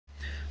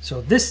So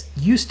this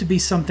used to be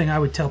something I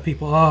would tell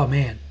people, oh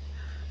man,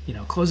 you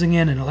know, closing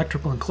in an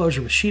electrical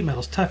enclosure with sheet metal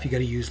is tough. You got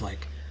to use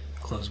like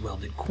closed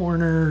welded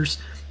corners.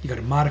 You got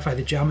to modify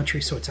the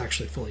geometry so it's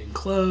actually fully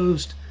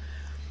enclosed.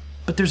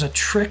 But there's a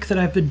trick that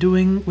I've been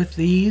doing with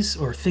these,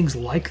 or things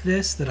like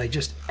this, that I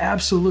just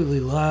absolutely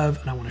love,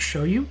 and I want to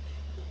show you.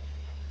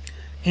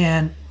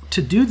 And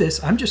to do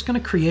this, I'm just going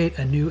to create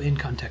a new in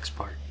context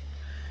part.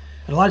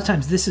 And a lot of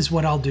times this is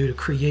what I'll do to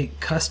create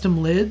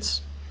custom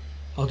lids.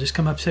 I'll just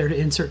come up here to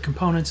insert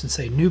components and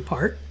say new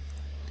part.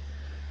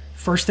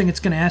 First thing it's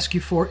going to ask you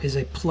for is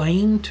a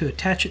plane to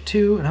attach it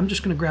to, and I'm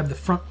just going to grab the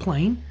front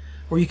plane,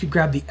 or you could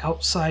grab the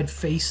outside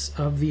face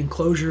of the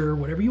enclosure,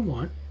 whatever you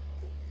want.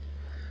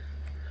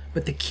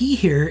 But the key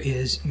here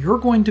is you're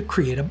going to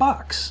create a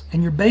box,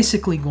 and you're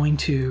basically going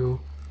to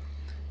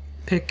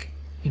pick,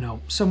 you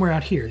know, somewhere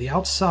out here, the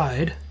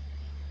outside,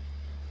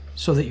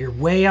 so that you're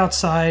way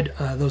outside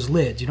those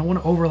lids. You don't want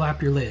to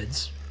overlap your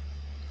lids.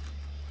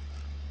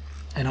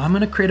 And I'm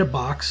going to create a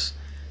box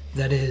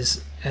that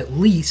is at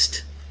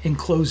least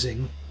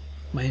enclosing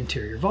my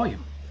interior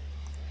volume.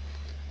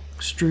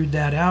 Extrude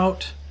that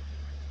out,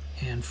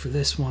 and for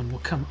this one we'll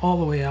come all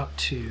the way out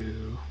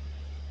to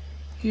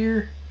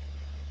here.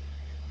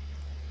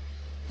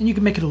 And you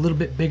can make it a little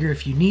bit bigger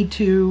if you need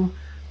to.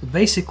 But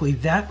basically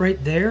that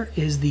right there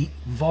is the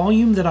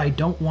volume that I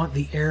don't want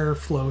the air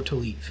flow to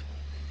leave.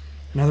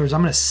 In other words,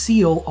 I'm going to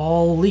seal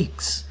all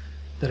leaks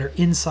that are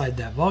inside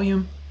that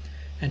volume.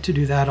 And to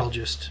do that, I'll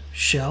just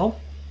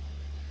shell,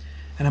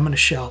 and I'm going to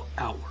shell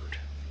outward.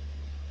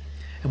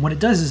 And what it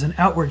does is an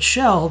outward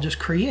shell just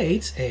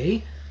creates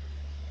a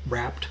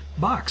wrapped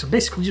box. So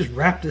basically just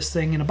wrap this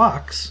thing in a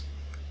box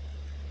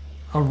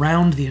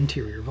around the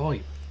interior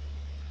volume.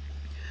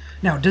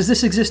 Now, does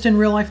this exist in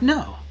real life?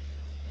 No.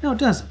 No, it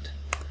doesn't.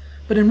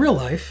 But in real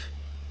life,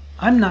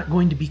 I'm not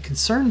going to be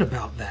concerned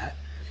about that,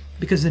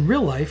 because in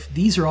real life,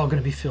 these are all going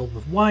to be filled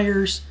with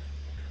wires.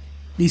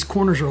 These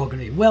corners are all going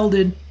to be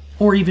welded,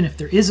 or even if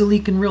there is a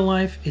leak in real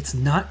life, it's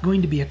not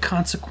going to be a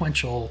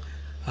consequential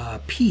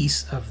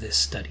piece of this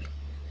study,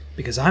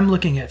 because I'm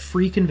looking at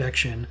free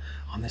convection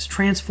on this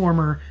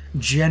transformer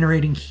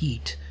generating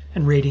heat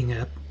and radiating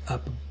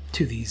up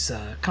to these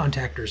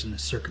contactors in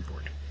this circuit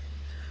board.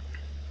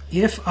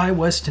 If I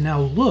was to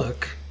now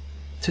look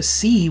to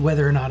see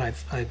whether or not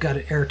I've got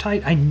it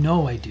airtight, I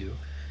know I do,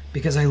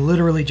 because I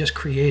literally just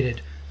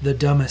created the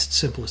dumbest,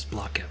 simplest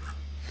block ever.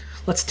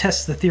 Let's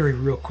test the theory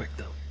real quick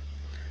though.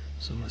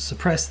 So I'm going to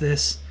suppress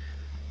this,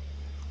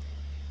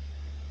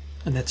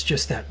 and that's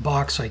just that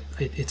box.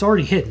 It's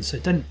already hidden, so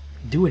it doesn't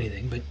do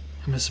anything, but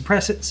I'm going to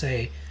suppress it and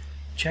say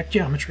check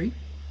geometry,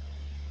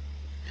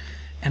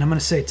 and I'm going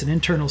to say it's an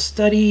internal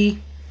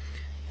study.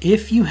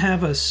 If you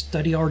have a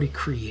study already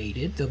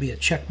created, there'll be a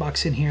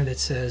checkbox in here that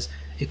says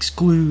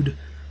exclude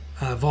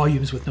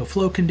volumes with no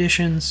flow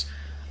conditions.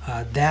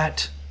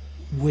 That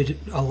would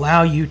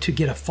allow you to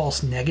get a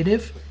false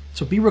negative,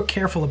 so be real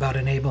careful about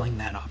enabling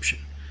that option.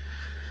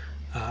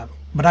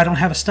 But I don't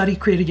have a study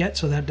created yet,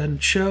 so that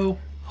doesn't show.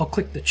 I'll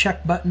click the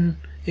check button.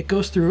 It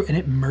goes through and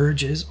it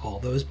merges all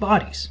those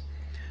bodies.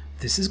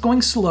 This is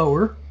going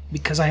slower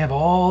because I have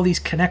all these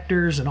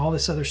connectors and all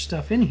this other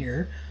stuff in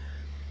here.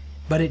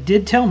 But it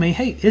did tell me,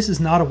 hey, this is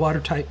not a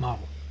watertight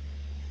model.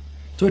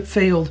 So it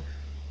failed,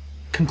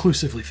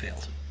 conclusively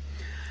failed.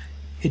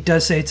 It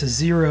does say it's a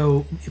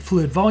 0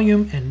 fluid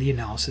volume and the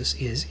analysis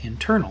is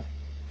internal.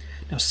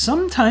 Now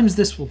sometimes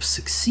this will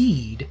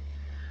succeed,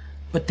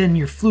 but then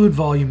your fluid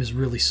volume is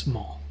really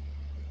small.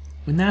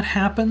 When that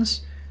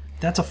happens,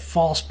 that's a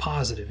false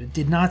positive. It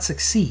did not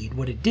succeed.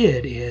 What it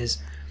did is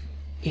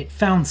it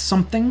found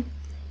something,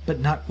 but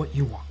not what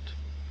you want.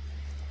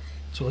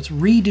 So let's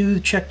redo the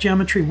check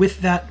geometry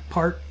with that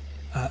part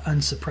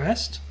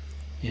unsuppressed.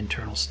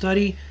 Internal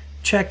study,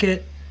 check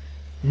it.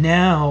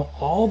 Now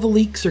all the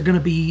leaks are going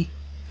to be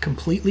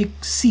completely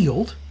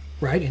sealed,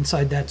 right,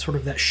 inside that sort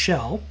of that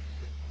shell.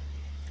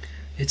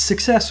 It's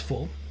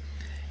successful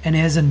and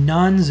has a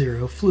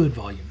non-zero fluid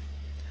volume.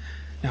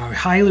 Now I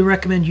highly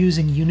recommend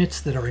using units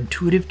that are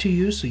intuitive to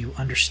you so you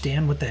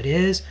understand what that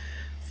is.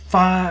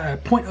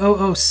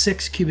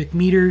 0.006 cubic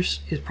meters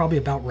is probably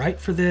about right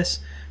for this.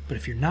 But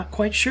if you're not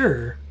quite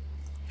sure,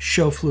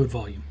 show fluid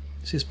volume.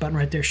 See this button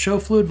right there, show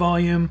fluid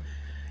volume,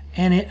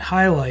 and it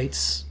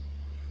highlights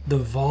the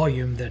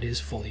volume that is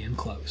fully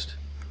enclosed.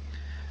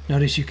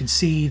 Notice you can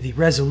see the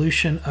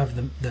resolution of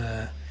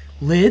the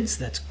lids.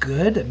 That's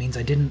good. That means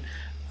I didn't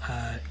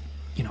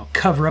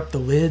cover up the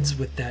lids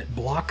with that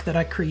block that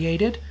I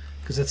created,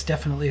 because that's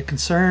definitely a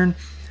concern.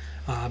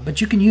 But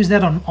you can use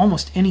that on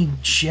almost any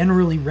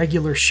generally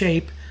regular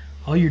shape.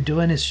 All you're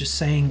doing is just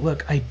saying,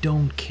 look, I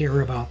don't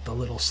care about the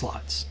little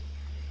slots.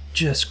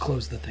 Just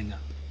close the thing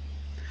up.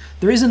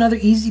 There is another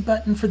easy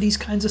button for these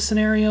kinds of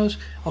scenarios.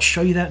 I'll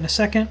show you that in a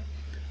second.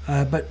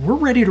 But we're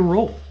ready to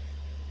roll.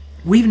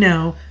 We've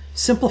now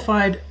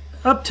simplified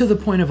up to the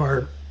point of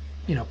our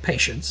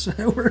patience.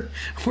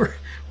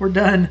 we're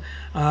done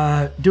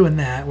doing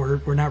that.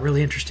 We're not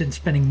really interested in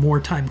spending more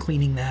time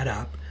cleaning that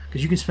up,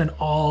 because you can spend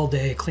all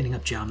day cleaning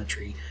up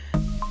geometry.